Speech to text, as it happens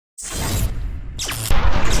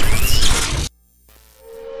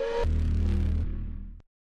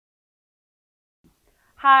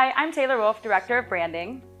Hi, I'm Taylor Wolf, Director of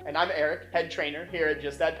Branding. And I'm Eric, Head Trainer here at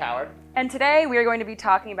Just Add Power. And today we are going to be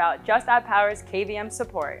talking about Just Add Power's KVM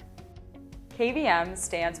support. KVM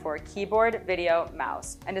stands for Keyboard Video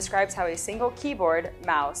Mouse and describes how a single keyboard,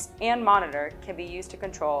 mouse, and monitor can be used to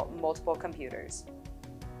control multiple computers.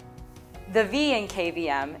 The V in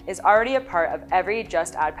KVM is already a part of every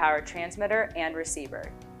Just Add Power transmitter and receiver.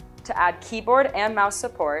 To add keyboard and mouse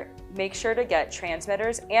support, make sure to get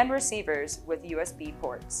transmitters and receivers with USB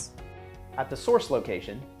ports. At the source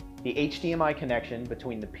location, the HDMI connection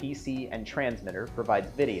between the PC and transmitter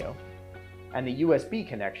provides video, and the USB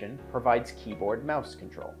connection provides keyboard-mouse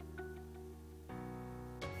control.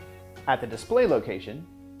 At the display location,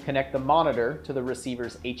 connect the monitor to the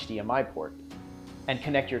receiver's HDMI port, and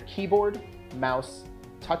connect your keyboard, mouse,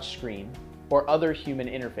 touchscreen, or other human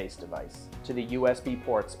interface device to the USB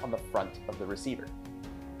ports on the front of the receiver.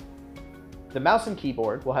 The mouse and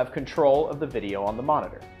keyboard will have control of the video on the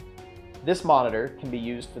monitor. This monitor can be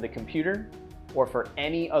used for the computer or for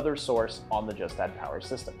any other source on the Just Add Power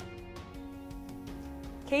system.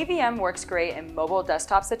 KVM works great in mobile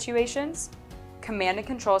desktop situations, command and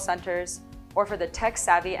control centers, or for the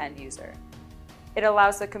tech-savvy end user. It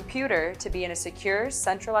allows the computer to be in a secure,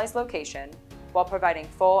 centralized location while providing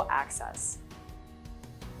full access.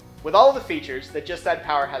 With all of the features that Just Add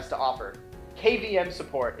Power has to offer, KVM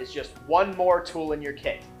support is just one more tool in your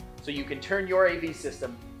kit, so you can turn your AV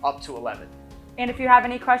system up to 11. And if you have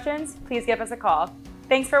any questions, please give us a call.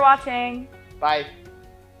 Thanks for watching. Bye.